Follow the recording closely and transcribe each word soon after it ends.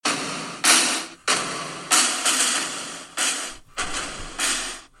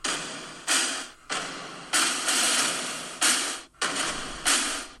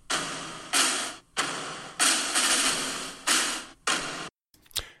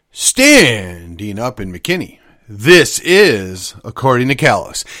standing up in McKinney. This is According to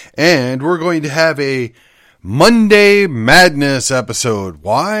Callus, and we're going to have a Monday Madness episode.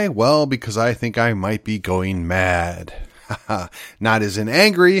 Why? Well, because I think I might be going mad. Not as in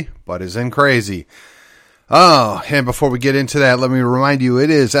angry, but as in crazy. Oh, and before we get into that, let me remind you, it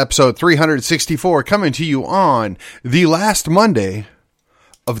is episode 364 coming to you on the last Monday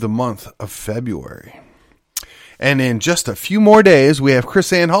of the month of February. And in just a few more days, we have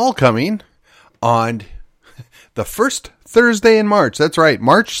Chris Ann Hall coming on the first Thursday in March. That's right,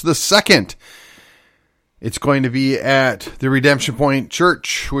 March the 2nd. It's going to be at the Redemption Point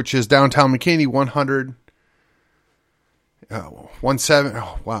Church, which is downtown McKinney, 17, oh,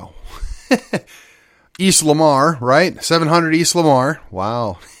 wow. East Lamar, right? 700 East Lamar.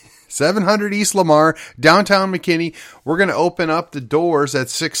 Wow. 700 East Lamar, downtown McKinney. We're going to open up the doors at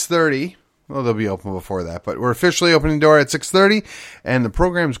 6:30. Well, they'll be open before that, but we're officially opening the door at 6:30, and the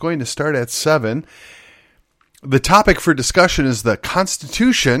program is going to start at 7. The topic for discussion is the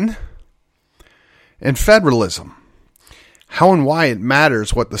Constitution and federalism. How and why it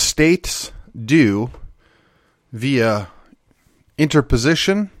matters what the states do via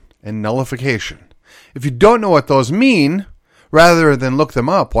interposition and nullification. If you don't know what those mean, rather than look them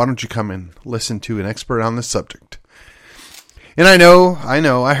up, why don't you come and listen to an expert on this subject? And I know,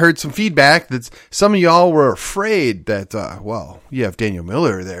 I heard some feedback that some of y'all were afraid that, you have Daniel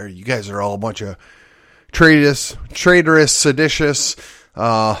Miller there. You guys are all a bunch of traitorous, seditious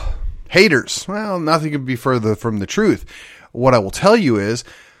haters. Well, nothing could be further from the truth. What I will tell you is,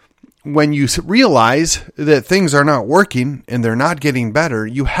 when you realize that things are not working and they're not getting better,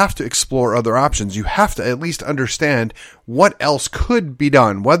 you have to explore other options. You have to at least understand what else could be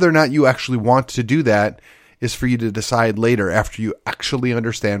done. Whether or not you actually want to do that is for you to decide later after you actually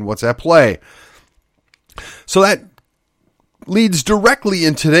understand what's at play. So that leads directly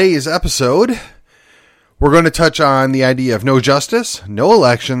in today's episode. We're going to touch on the idea of no justice, no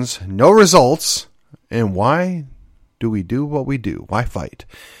elections, no results, and why do we do what we do? Why fight?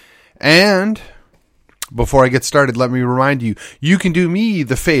 And before I get started, let me remind you, you can do me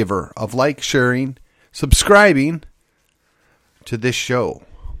the favor of sharing, subscribing to this show.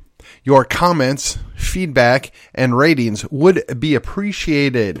 Your comments, feedback, and ratings would be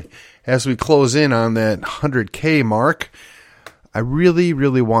appreciated as we close in on that 100K mark. I really,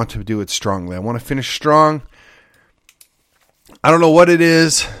 really want to do it strongly. I want to finish strong. I don't know what it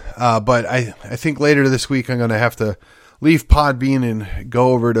is, but I think later this week I'm going to have to leave Podbean and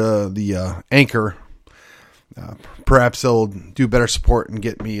go over to the Anchor. Perhaps they'll do better support and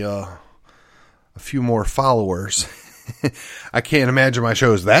get me a few more followers. I can't imagine my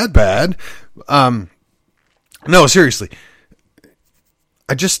show is that bad. No, seriously.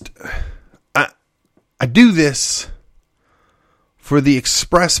 I do this for the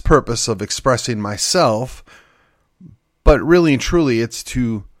express purpose of expressing myself, but really and truly it's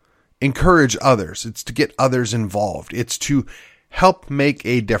to encourage others. It's to get others involved. It's to help make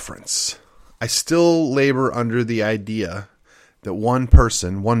a difference. I still labor under the idea that one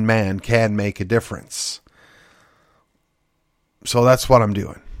person, one man can make a difference. So that's what I'm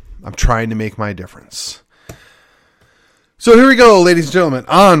doing. I'm trying to make my difference. So here we go, ladies and gentlemen.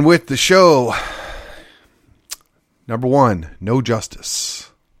 On with the show. Number 1, no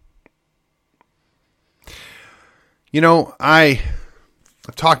justice. I've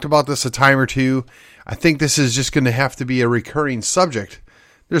talked about this a time or two. I think this is just going to have to be a recurring subject.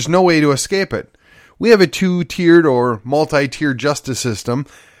 There's no way to escape it. We have a 2-tiered or multi-tiered justice system.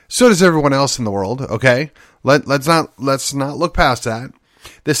 So does everyone else in the world, okay? Let's not look past that.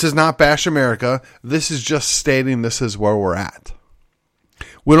 This is not bash America. This is just stating this is where we're at.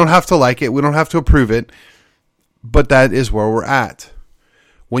 We don't have to like it. We don't have to approve it. But that is where we're at.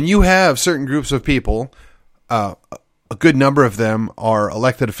 When you have certain groups of people, a good number of them are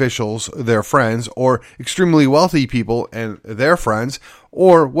elected officials, their friends, or extremely wealthy people and their friends,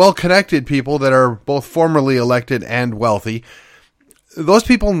 or well-connected people that are both formerly elected and wealthy, those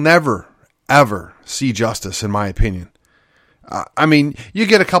people never, ever see justice, in my opinion. You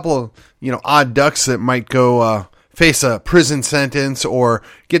get a couple of, odd ducks that might go face a prison sentence or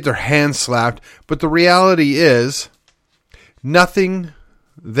get their hands slapped. But the reality is nothing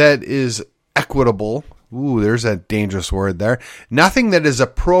that is equitable. Ooh, there's that dangerous word there. Nothing that is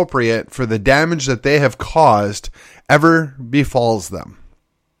appropriate for the damage that they have caused ever befalls them.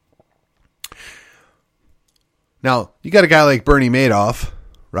 Now, you got a guy like Bernie Madoff,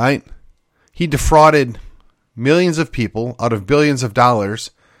 right? He defrauded millions of people out of billions of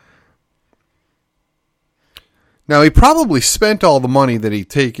dollars. Now, he probably spent all the money that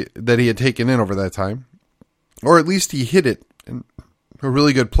he had taken in over that time, or at least he hid it a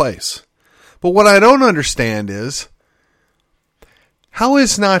really good place. But what I don't understand is, how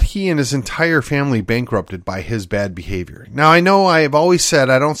is not he and his entire family bankrupted by his bad behavior? Now, I know I have always said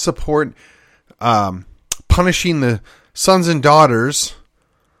I don't support punishing the sons and daughters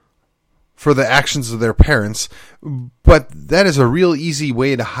for the actions of their parents, but that is a real easy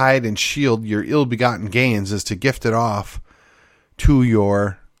way to hide and shield your ill-begotten gains, is to gift it off to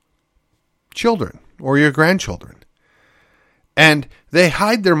your children or your grandchildren. And they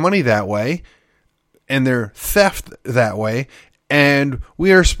hide their money that way and their theft that way, and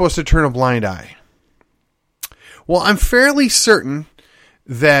we are supposed to turn a blind eye. Well, I'm fairly certain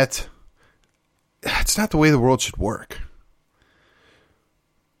that that's not the way the world should work.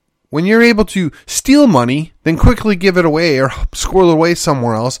 When you're able to steal money, then quickly give it away or squirrel it away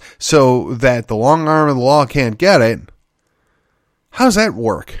somewhere else so that the long arm of the law can't get it, how does that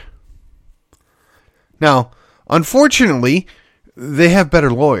work? Now, unfortunately, they have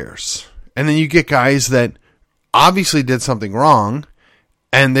better lawyers. And then you get guys that obviously did something wrong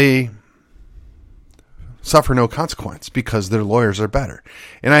and they suffer no consequence because their lawyers are better.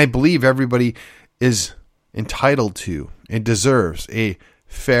 And I believe everybody is entitled to and deserves a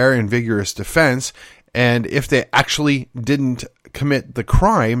fair and vigorous defense, and if they actually didn't commit the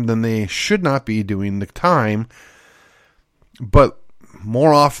crime, then they should not be doing the time. But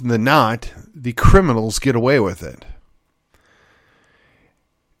more often than not, the criminals get away with it.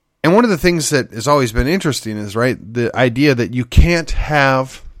 And one of the things that has always been interesting is, right, the idea that you can't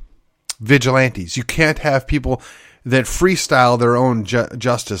have vigilantes. You can't have people that freestyle their own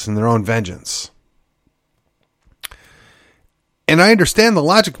justice and their own vengeance. And I understand the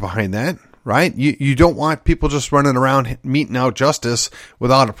logic behind that, right? You don't want people just running around meting out justice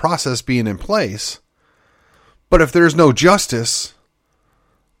without a process being in place. But if there's no justice,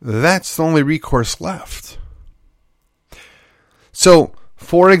 that's the only recourse left. So,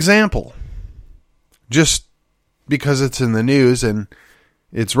 for example, just because it's in the news and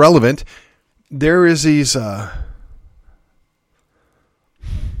it's relevant, there is these...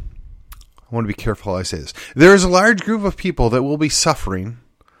 I want to be careful how I say this. There is a large group of people that will be suffering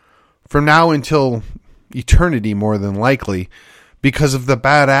from now until eternity, more than likely, because of the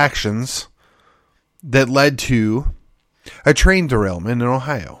bad actions that led to a train derailment in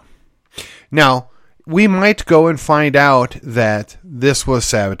Ohio. Now, we might go and find out that this was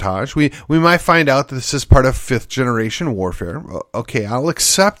sabotage. We might find out that this is part of fifth generation warfare. Okay, I'll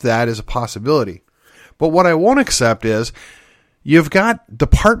accept that as a possibility. But what I won't accept is, you've got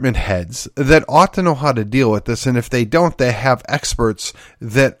department heads that ought to know how to deal with this, and if they don't, they have experts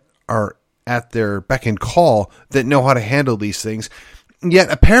that are at their beck and call that know how to handle these things.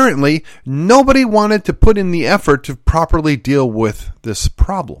 Yet, apparently, nobody wanted to put in the effort to properly deal with this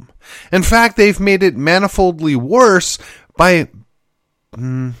problem. In fact, they've made it manifoldly worse by,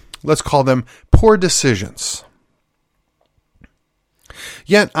 let's call them, poor decisions.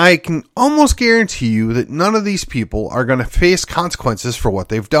 Yet I can almost guarantee you that none of these people are going to face consequences for what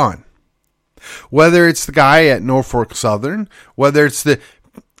they've done. Whether it's the guy at Norfolk Southern, whether it's the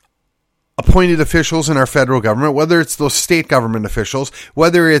appointed officials in our federal government, whether it's those state government officials,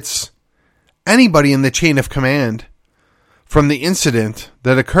 whether it's anybody in the chain of command from the incident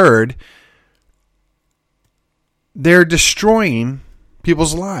that occurred, they're destroying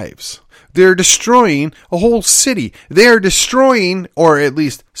people's lives. They're destroying a whole city. They are destroying, or at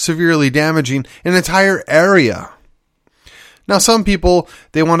least severely damaging, an entire area. Now, some people,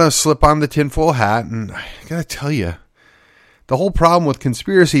 they want to slip on the tinfoil hat, and I gotta tell you, the whole problem with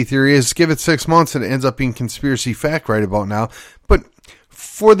conspiracy theory is give it 6 months and it ends up being conspiracy fact right about now. But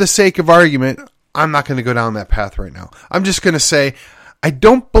for the sake of argument, I'm not going to go down that path right now. I'm just going to say, I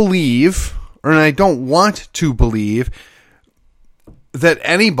don't believe, or I don't want to believe, that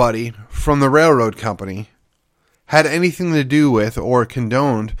anybody from the railroad company had anything to do with or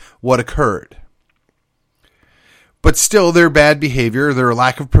condoned what occurred. But still, their bad behavior, their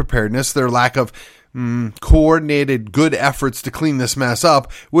lack of preparedness, their lack of coordinated good efforts to clean this mess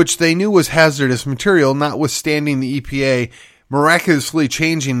up, which they knew was hazardous material, notwithstanding the EPA miraculously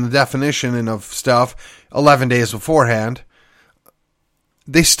changing the definition and of stuff 11 days beforehand,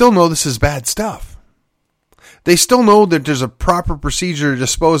 they still know this is bad stuff. They still know that there's a proper procedure to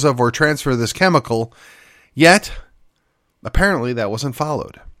dispose of or transfer this chemical, yet apparently that wasn't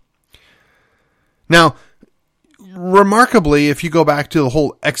followed. Now, remarkably, if you go back to the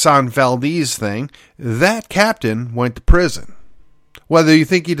whole Exxon Valdez thing, that captain went to prison. Whether you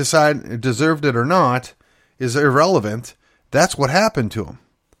think he deserved it or not is irrelevant. That's what happened to him.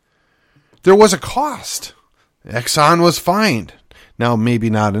 There was a cost. Exxon was fined. Now, maybe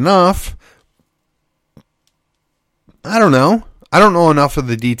not enough. I don't know. I don't know enough of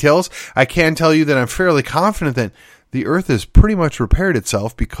the details. I can tell you that I'm fairly confident that the Earth has pretty much repaired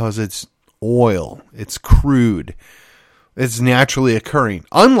itself because it's oil. It's crude. It's naturally occurring.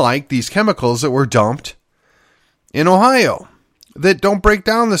 Unlike these chemicals that were dumped in Ohio that don't break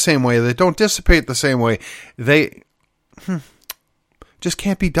down the same way, that don't dissipate the same way. They just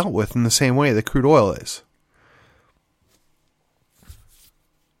can't be dealt with in the same way that crude oil is.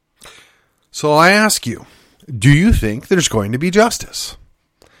 So I ask you, do you think there's going to be justice?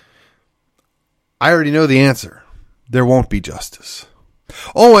 I already know the answer. There won't be justice.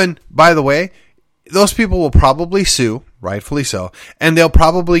 Oh, and by the way, those people will probably sue, rightfully so, and they'll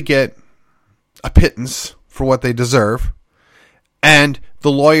probably get a pittance for what they deserve. And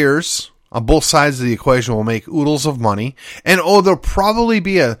the lawyers on both sides of the equation will make oodles of money. And there'll probably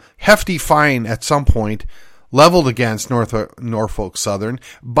be a hefty fine at some point leveled against Norfolk Southern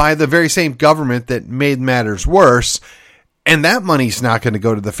by the very same government that made matters worse. And that money's not going to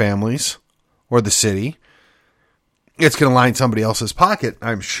go to the families or the city. It's going to line somebody else's pocket,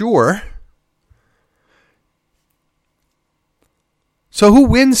 I'm sure. So who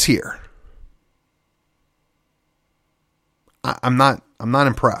wins here? I'm not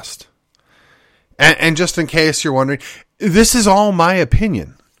impressed. And just in case you're wondering, this is all my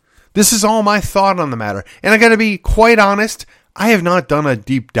opinion. This is all my thought on the matter. And I got to be quite honest, I have not done a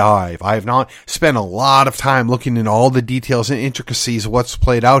deep dive. I have not spent a lot of time looking into all the details and intricacies of what's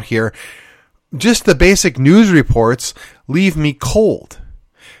played out here. Just the basic news reports leave me cold.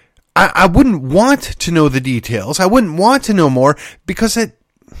 I wouldn't want to know the details. I wouldn't want to know more because that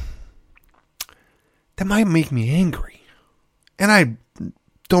might make me angry. And I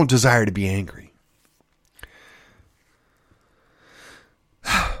don't desire to be angry.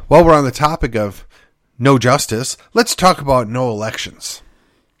 While we're on the topic of no justice, let's talk about no elections.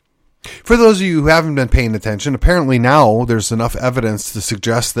 For those of you who haven't been paying attention, apparently now there's enough evidence to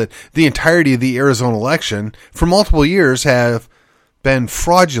suggest that the entirety of the Arizona election for multiple years have been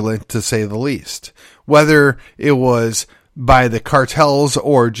fraudulent, to say the least. Whether it was by the cartels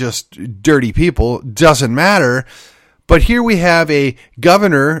or just dirty people, doesn't matter. But here we have a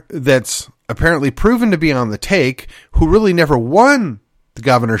governor that's apparently proven to be on the take, who really never won the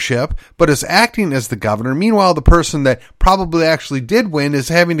governorship, but is acting as the governor. Meanwhile, the person that probably actually did win is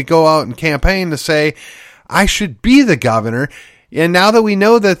having to go out and campaign to say, I should be the governor. And now that we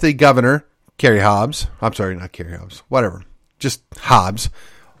know that the governor, Carrie Hobbs, I'm sorry, not Carrie Hobbs, whatever, just Hobbs.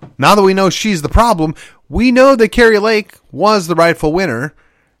 Now that we know she's the problem, we know that Carrie Lake was the rightful winner.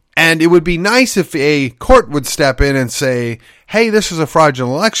 And it would be nice if a court would step in and say, hey, this is a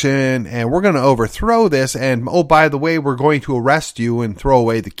fraudulent election and we're going to overthrow this. And, oh, by the way, we're going to arrest you and throw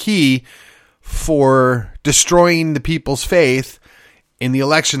away the key for destroying the people's faith in the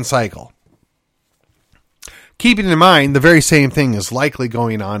election cycle. Keeping in mind, the very same thing is likely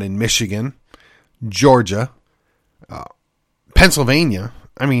going on in Michigan, Georgia, Pennsylvania,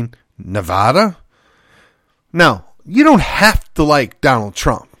 Nevada. Now, you don't have to like Donald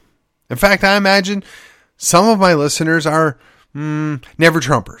Trump. In fact, I imagine some of my listeners are never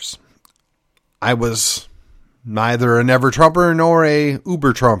Trumpers. I was neither a never Trumper nor a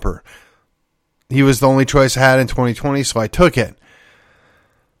uber Trumper. He was the only choice I had in 2020, so I took it.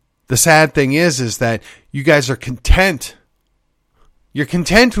 The sad thing is that you guys are content. You're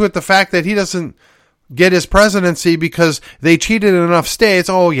content with the fact that he doesn't get his presidency because they cheated in enough states.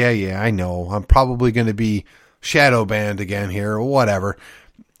 Oh, yeah, I know. I'm probably going to be shadow banned again here or whatever.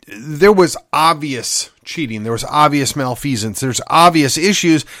 There was obvious cheating. There was obvious malfeasance. There's obvious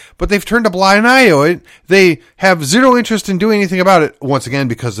issues, but they've turned a blind eye to it. They have zero interest in doing anything about it, once again,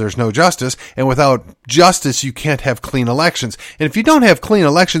 because there's no justice. And without justice, you can't have clean elections. And if you don't have clean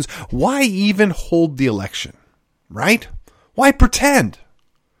elections, why even hold the election? Right? Why pretend?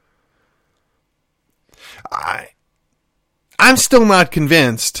 I'm still not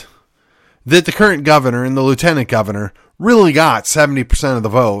convinced that the current governor and the lieutenant governor really got 70% of the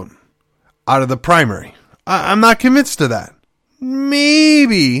vote out of the primary. I'm not convinced of that.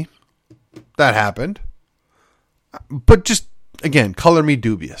 Maybe that happened. But just, again, color me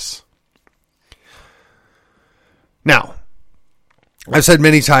dubious. Now, I've said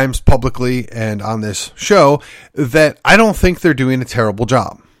many times publicly and on this show that I don't think they're doing a terrible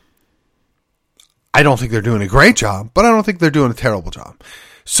job. I don't think they're doing a great job, but I don't think they're doing a terrible job.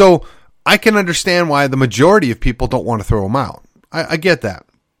 So I can understand why the majority of people don't want to throw them out. I get that.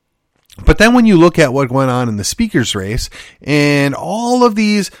 But then when you look at what went on in the speaker's race and all of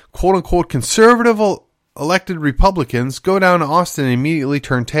these quote-unquote conservative elected Republicans go down to Austin and immediately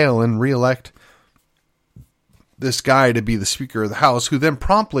turn tail and reelect this guy to be the Speaker of the House, who then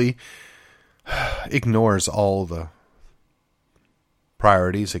promptly ignores all the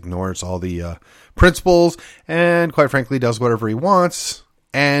priorities, ignores all the principles, and quite frankly does whatever he wants,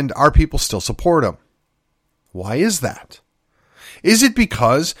 and our people still support him. Why is that? Is it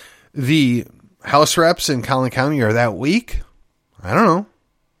because the House reps in Collin County are that weak? I don't know.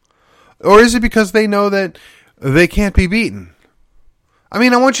 Or is it because they know that they can't be beaten? I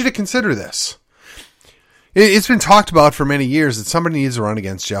mean, I want you to consider this. It's been talked about for many years that somebody needs to run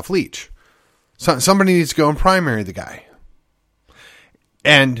against Jeff Leach. Somebody needs to go and primary the guy.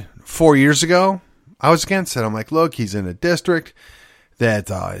 And 4 years ago, I was against it. I'm like, look, he's in a district that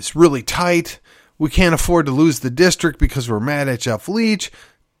is really tight. We can't afford to lose the district because we're mad at Jeff Leach.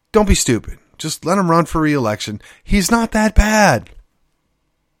 Don't be stupid. Just let him run for re-election. He's not that bad.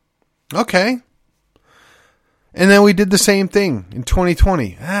 Okay. And then we did the same thing in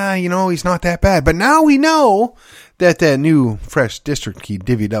 2020. He's not that bad. But now we know that new fresh district he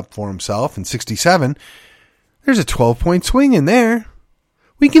divvied up for himself in 67, there's a 12-point swing in there.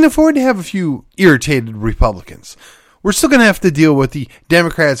 We can afford to have a few irritated Republicans. We're still going to have to deal with the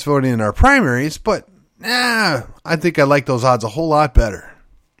Democrats voting in our primaries, but I think I like those odds a whole lot better.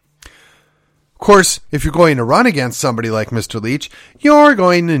 Of course, if you're going to run against somebody like Mr. Leach, you're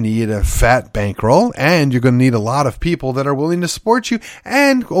going to need a fat bankroll, and you're going to need a lot of people that are willing to support you.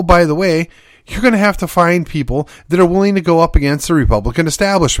 And, oh, by the way, you're going to have to find people that are willing to go up against the Republican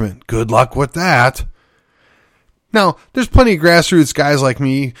establishment. Good luck with that. Now, there's plenty of grassroots guys like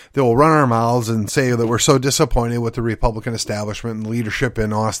me that will run our mouths and say that we're so disappointed with the Republican establishment and leadership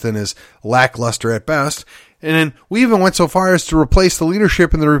in Austin is lackluster at best. And then we even went so far as to replace the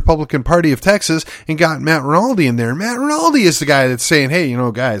leadership in the Republican Party of Texas and got Matt Rinaldi in there. Matt Rinaldi is the guy that's saying, hey,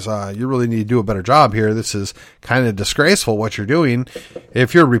 guys, you really need to do a better job here. This is kind of disgraceful what you're doing.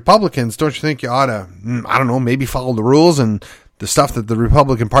 If you're Republicans, don't you think you ought to, maybe follow the rules and the stuff that the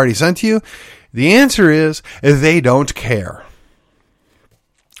Republican Party sent to you? The answer is they don't care.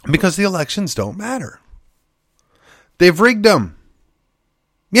 Because the elections don't matter. They've rigged them.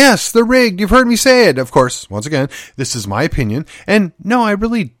 Yes, they're rigged. You've heard me say it. Of course, once again, this is my opinion. And no, I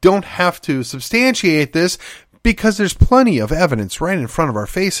really don't have to substantiate this because there's plenty of evidence right in front of our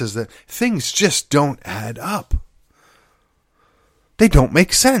faces that things just don't add up. They don't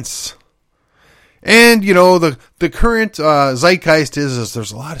make sense. And, the current zeitgeist is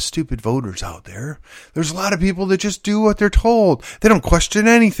there's a lot of stupid voters out there. There's a lot of people that just do what they're told. They don't question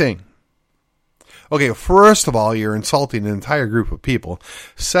anything. Okay, first of all, you're insulting an entire group of people.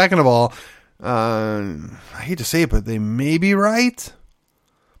 Second of all, I hate to say it, but they may be right.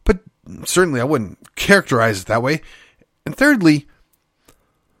 But certainly I wouldn't characterize it that way. And thirdly,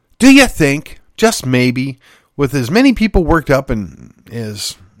 do you think, just maybe, with as many people worked up and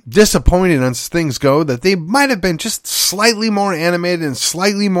as disappointed as things go, that they might have been just slightly more animated and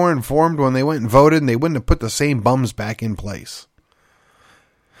slightly more informed when they went and voted and they wouldn't have put the same bums back in place?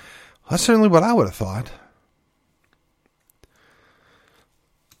 That's certainly what I would have thought.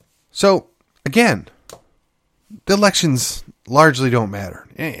 So, again, the elections largely don't matter.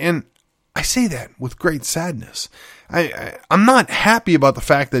 And I say that with great sadness. I'm not happy about the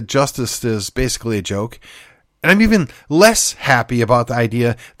fact that justice is basically a joke. And I'm even less happy about the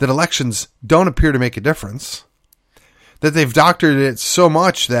idea that elections don't appear to make a difference. That they've doctored it so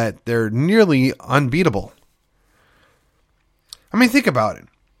much that they're nearly unbeatable. I mean, think about it.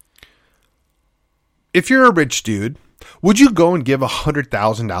 If you're a rich dude, would you go and give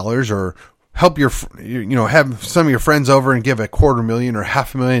 $100,000 or help have some of your friends over and give $250,000 or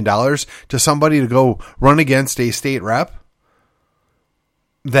 $500,000 to somebody to go run against a state rep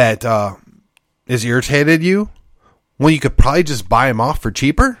that is irritated you when you could probably just buy him off for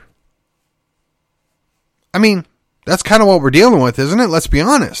cheaper? I mean, that's kind of what we're dealing with, isn't it? Let's be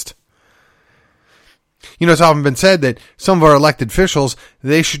honest. It's often been said that some of our elected officials,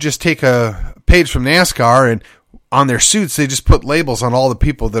 they should just take a page from NASCAR and on their suits, they just put labels on all the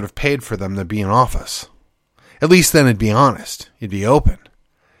people that have paid for them to be in office. At least then it'd be honest. It'd be open.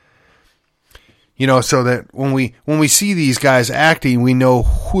 So that when we see these guys acting, we know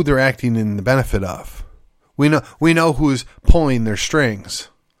who they're acting in the benefit of. We know who's pulling their strings.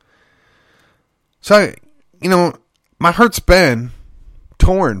 So, my heart's been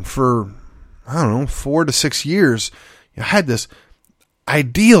torn for 4 to 6 years. I had this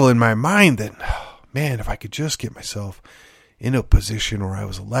ideal in my mind that, man, if I could just get myself in a position where I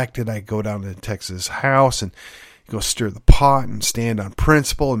was elected, I'd go down to the Texas House and go stir the pot and stand on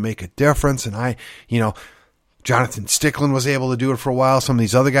principle and make a difference. And Jonathan Stickland was able to do it for a while. Some of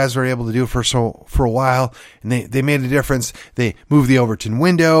these other guys were able to do it for a while. And they made a difference. They moved the Overton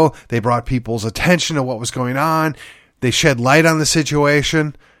window. They brought people's attention to what was going on. They shed light on the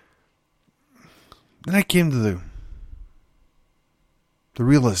situation. Then I came to the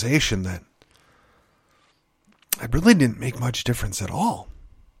realization that it really didn't make much difference at all.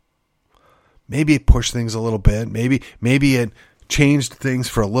 Maybe it pushed things a little bit. Maybe it changed things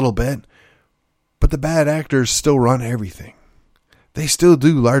for a little bit. But the bad actors still run everything. They still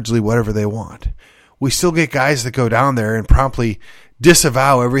do largely whatever they want. We still get guys that go down there and promptly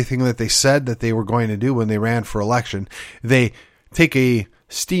disavow everything that they said that they were going to do when they ran for election. They take a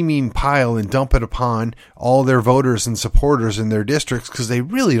steaming pile and dump it upon all their voters and supporters in their districts because they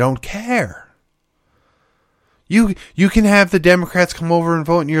really don't care. You can have the Democrats come over and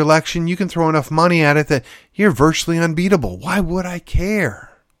vote in your election. You can throw enough money at it that you're virtually unbeatable. Why would I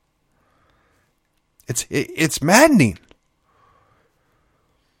care? It's maddening.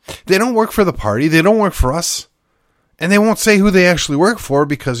 They don't work for the party. They don't work for us. And they won't say who they actually work for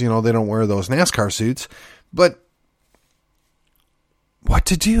because, they don't wear those NASCAR suits. But what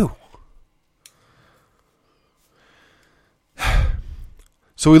to do?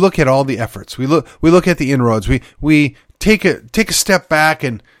 So we look at all the efforts. We look at the inroads. We take a step back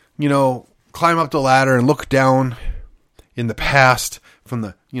and, climb up the ladder and look down in the past from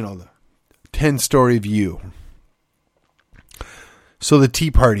the 10-story view. So the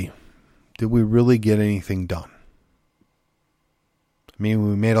Tea Party, did we really get anything done? I mean,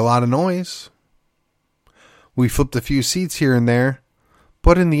 we made a lot of noise. We flipped a few seats here and there.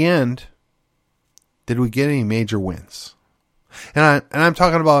 But in the end, did we get any major wins? And I'm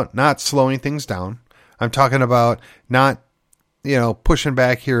talking about not slowing things down. I'm talking about not, pushing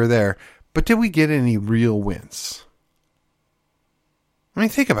back here or there. But did we get any real wins? I mean,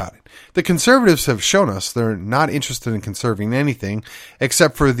 think about it. The conservatives have shown us they're not interested in conserving anything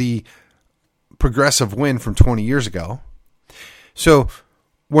except for the progressive win from 20 years ago. So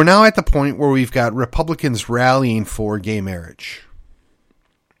we're now at the point where we've got Republicans rallying for gay marriage.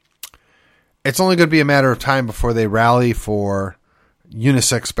 It's only going to be a matter of time before they rally for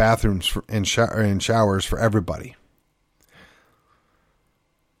unisex bathrooms and showers for everybody.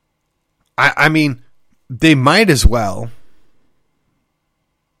 I mean, they might as well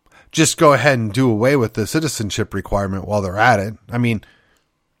just go ahead and do away with the citizenship requirement while they're at it. I mean,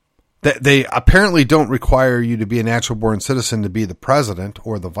 they apparently don't require you to be a natural born citizen to be the president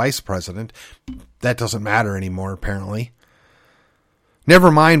or the vice president. That doesn't matter anymore, apparently.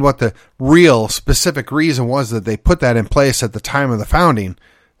 Never mind what the real specific reason was that they put that in place at the time of the founding.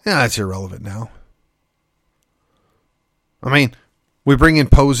 Yeah, that's irrelevant now. I mean, we bring in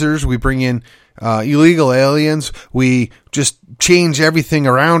posers, we bring in illegal aliens, we just change everything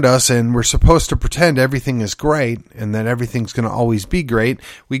around us, and we're supposed to pretend everything is great and that everything's going to always be great.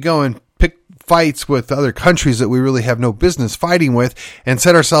 We go and pick fights with other countries that we really have no business fighting with and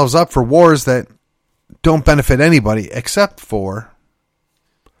set ourselves up for wars that don't benefit anybody except for,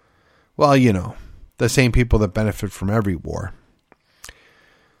 well, the same people that benefit from every war.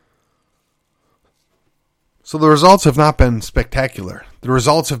 So the results have not been spectacular. The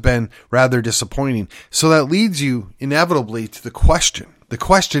results have been rather disappointing. So that leads you inevitably to the question. The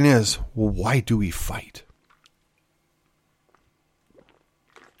question is, well, why do we fight?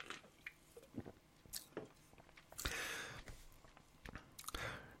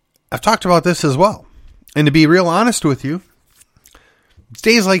 I've talked about this as well. And to be real honest with you, it's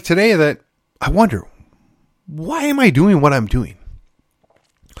days like today that I wonder, why am I doing what I'm doing?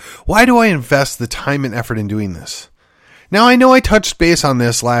 Why do I invest the time and effort in doing this? Now, I know I touched base on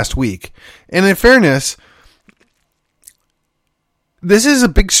this last week, and in fairness, this is a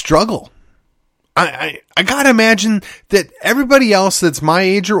big struggle. I gotta imagine that everybody else that's my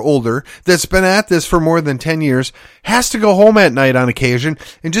age or older that's been at this for more than 10 years has to go home at night on occasion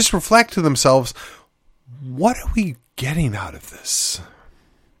and just reflect to themselves, what are we getting out of this?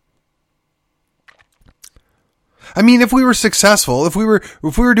 I mean, if we were successful, if we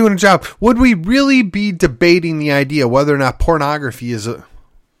were doing a job, would we really be debating the idea whether or not pornography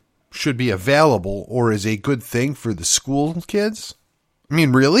should be available or is a good thing for the school kids? I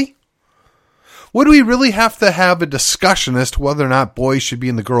mean, really? Would we really have to have a discussion as to whether or not boys should be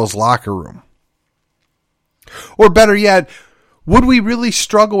in the girls' locker room? Or better yet, would we really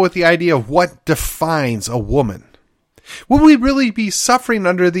struggle with the idea of what defines a woman? Would we really be suffering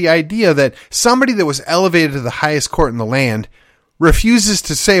under the idea that somebody that was elevated to the highest court in the land refuses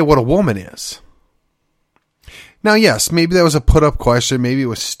to say what a woman is? Now, yes, maybe that was a put-up question. Maybe it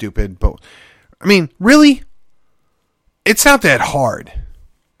was stupid. But, I mean, really? It's not that hard.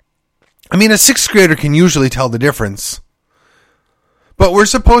 I mean, a sixth grader can usually tell the difference. But we're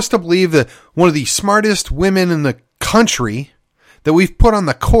supposed to believe that one of the smartest women in the country that we've put on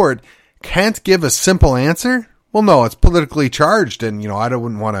the court can't give a simple answer? Well, no, it's politically charged, and, I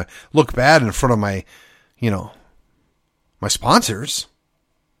wouldn't want to look bad in front of my, my sponsors.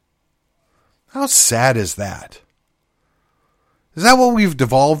 How sad is that? Is that what we've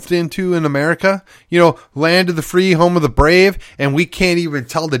devolved into in America? Land of the free, home of the brave, and we can't even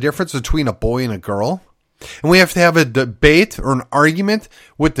tell the difference between a boy and a girl? And we have to have a debate or an argument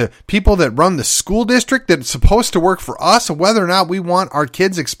with the people that run the school district that's supposed to work for us of whether or not we want our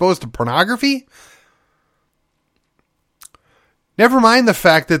kids exposed to pornography? Never mind the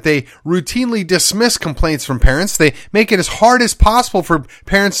fact that they routinely dismiss complaints from parents. They make it as hard as possible for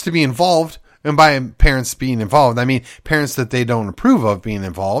parents to be involved. And by parents being involved, I mean parents that they don't approve of being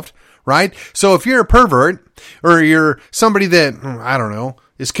involved, right? So if you're a pervert or you're somebody that, I don't know,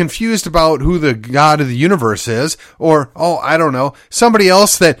 is confused about who the God of the universe is, or, somebody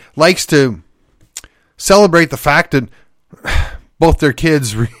else that likes to celebrate the fact that both their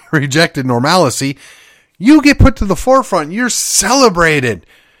kids rejected normalcy, you get put to the forefront. You're celebrated.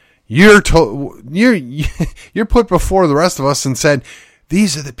 You're put before the rest of us and said,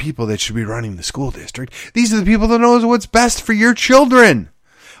 these are the people that should be running the school district. These are the people that know what's best for your children.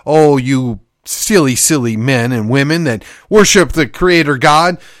 Oh, you silly, silly men and women that worship the Creator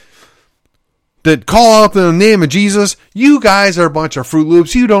God, that call out the name of Jesus. You guys are a bunch of Fruit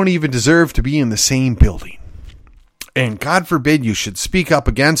Loops. You don't even deserve to be in the same building. And God forbid you should speak up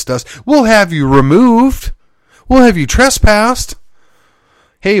against us. We'll have you removed. We'll have you trespassed.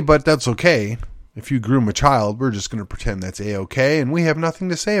 Hey, but that's okay. If you groom a child, we're just going to pretend that's A-okay, and we have nothing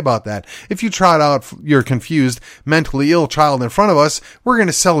to say about that. If you trot out your confused, mentally ill child in front of us, we're going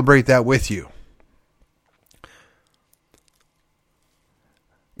to celebrate that with you.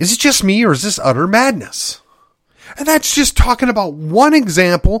 Is it just me, or is this utter madness? And that's just talking about one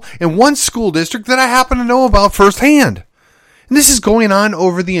example in one school district that I happen to know about firsthand. And this is going on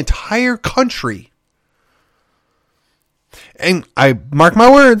over the entire country. And I mark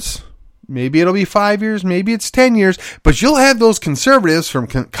my words, maybe it'll be 5 years, maybe it's 10 years, but you'll have those conservatives from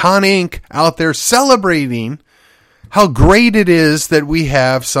Con Inc. out there celebrating how great it is that we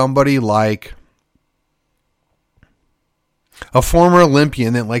have somebody like a former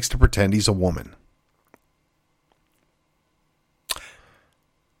Olympian that likes to pretend he's a woman.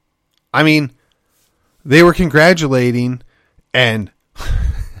 I mean, they were congratulating and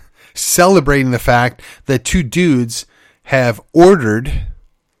celebrating the fact that two dudes have ordered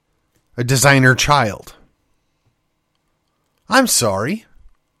a designer child. I'm sorry.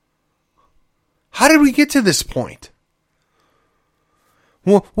 How did we get to this point?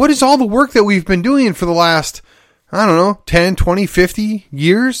 Well, what is all the work that we've been doing for the last, 10, 20, 50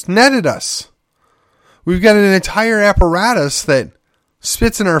 years netted us? We've got an entire apparatus that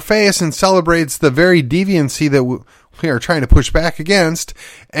spits in our face and celebrates the very deviancy that we are trying to push back against,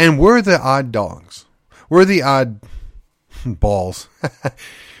 and we're the odd dogs. We're the odd balls.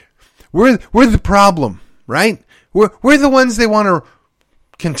 We're the problem, right? We're the ones they want to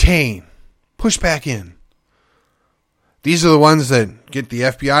contain, push back in. These are the ones that get the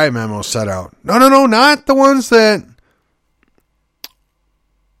FBI memo set out. No, not the ones that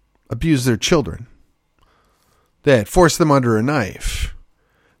abuse their children, that force them under a knife,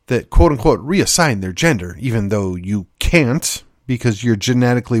 that quote-unquote reassign their gender, even though you can't because you're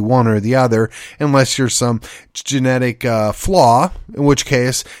genetically one or the other, unless you're some genetic flaw, in which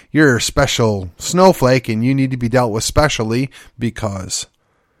case you're a special snowflake and you need to be dealt with specially because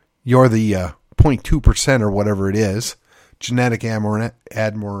you're the 0.2% or whatever it is. Genetic abnormality.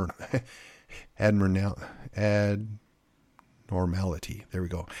 There we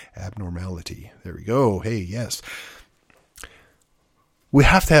go. Abnormality. There we go. Hey, yes. We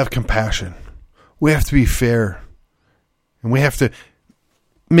have to have compassion. We have to be fair. And we have to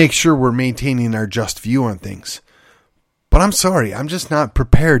make sure we're maintaining our just view on things. But I'm sorry, I'm just not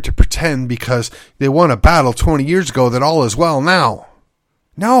prepared to pretend because they won a battle 20 years ago that all is well now.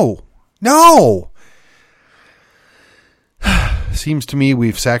 No. Seems to me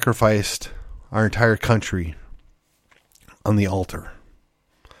we've sacrificed our entire country on the altar.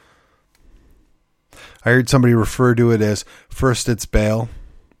 I heard somebody refer to it as first it's Baal,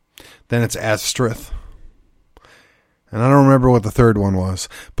 then it's Ashtoreth. And I don't remember what the third one was,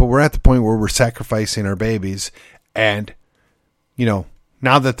 but we're at the point where we're sacrificing our babies. And,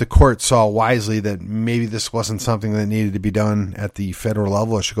 now that the court saw wisely that maybe this wasn't something that needed to be done at the federal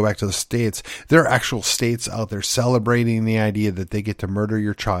level, it should go back to the states. There are actual states out there celebrating the idea that they get to murder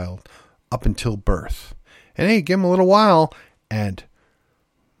your child up until birth. And hey, give them a little while, and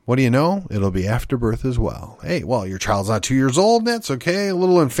what do you know? It'll be after birth as well. Hey, well, your child's not 2 years old. That's okay. A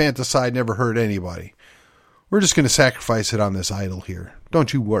little infanticide never hurt anybody. We're just going to sacrifice it on this idol here.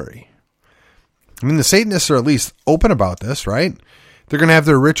 Don't you worry. I mean, the Satanists are at least open about this, right? They're going to have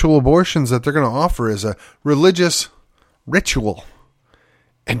their ritual abortions that they're going to offer as a religious ritual.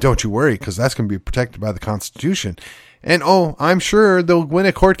 And don't you worry, because that's going to be protected by the Constitution. And I'm sure they'll win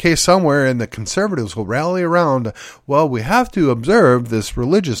a court case somewhere and the conservatives will rally around, well, we have to observe this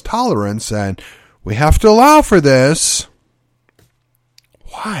religious tolerance and we have to allow for this.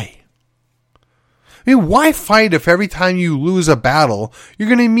 Why? I mean, why fight if every time you lose a battle, you're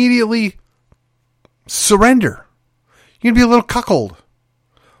going to immediately surrender? You're going to be a little cuckold.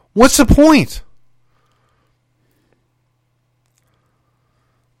 What's the point?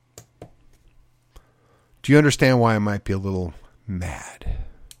 Do you understand why I might be a little mad?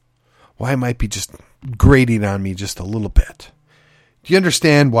 Why it might be just grating on me just a little bit? Do you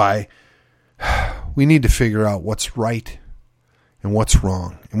understand why we need to figure out what's right and what's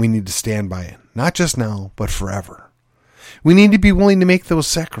wrong? And we need to stand by it. Not just now, but forever. We need to be willing to make those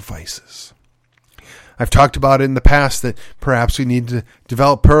sacrifices. I've talked about it in the past that perhaps we need to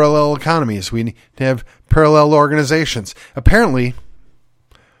develop parallel economies. We need to have parallel organizations. Apparently,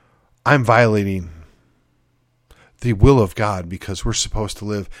 I'm violating the will of God because we're supposed to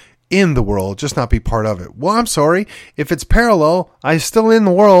live in the world, just not be part of it. Well, I'm sorry. If it's parallel, I'm still in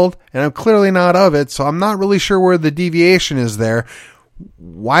the world and I'm clearly not of it. So I'm not really sure where the deviation is there.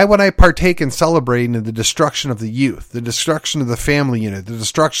 Why would I partake in celebrating the destruction of the youth, the destruction of the family unit, the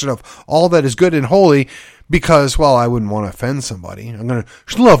destruction of all that is good and holy because, well, I wouldn't want to offend somebody. I'm going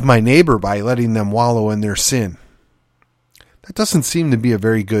to love my neighbor by letting them wallow in their sin. That doesn't seem to be a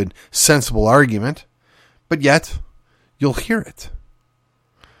very good, sensible argument, but yet you'll hear it.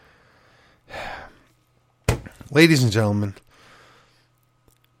 Ladies and gentlemen,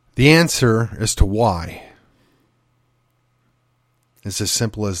 the answer as to why is as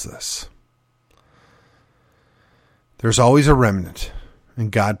simple as this. There's always a remnant,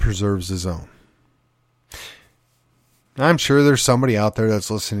 and God preserves his own. I'm sure there's somebody out there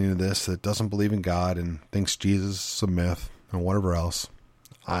that's listening to this that doesn't believe in God and thinks Jesus is a myth and whatever else.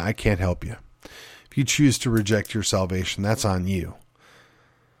 I can't help you. If you choose to reject your salvation, that's on you.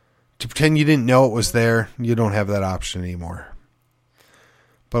 To pretend you didn't know it was there, you don't have that option anymore.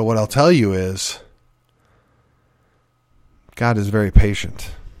 But what I'll tell you is, God is very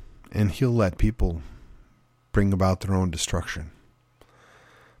patient, and he'll let people bring about their own destruction.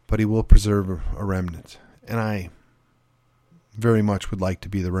 But he will preserve a remnant. And I very much would like to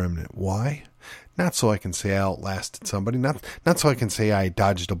be the remnant. Why? Not so I can say I outlasted somebody. Not so I can say I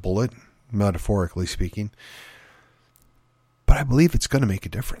dodged a bullet, metaphorically speaking. But I believe it's going to make a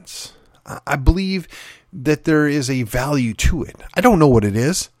difference. I believe that there is a value to it. I don't know what it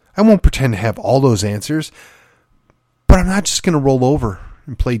is. I won't pretend to have all those answers. But I'm not just going to roll over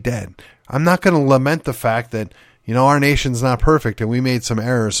and play dead. I'm not going to lament the fact that, our nation's not perfect and we made some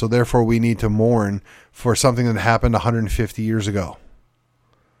errors, so therefore we need to mourn for something that happened 150 years ago.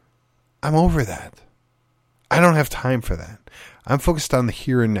 I'm over that. I don't have time for that. I'm focused on the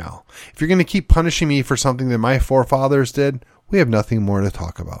here and now. If you're going to keep punishing me for something that my forefathers did, we have nothing more to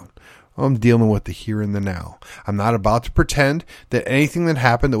talk about. I'm dealing with the here and the now. I'm not about to pretend that anything that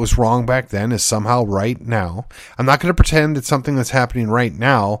happened that was wrong back then is somehow right now. I'm not going to pretend that something that's happening right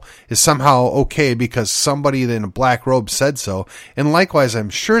now is somehow okay because somebody in a black robe said so. And likewise, I'm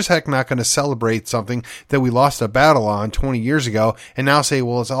sure as heck not going to celebrate something that we lost a battle on 20 years ago and now say,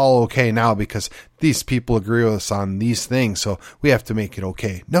 well, it's all okay now because these people agree with us on these things, so we have to make it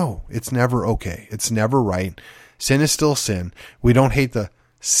okay. No, it's never okay. It's never right. Sin is still sin. We don't hate the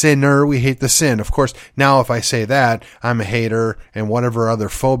sinner, we hate the sin. Of course, now if I say that, I'm a hater and whatever other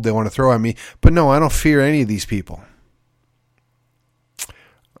phobe they want to throw at me. But no, I don't fear any of these people.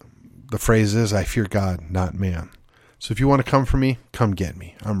 The phrase is, I fear God, not man. So if you want to come for me, come get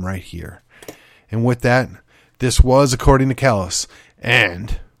me. I'm right here. And with that, this was According to Callus,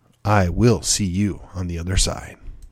 and I will see you on the other side.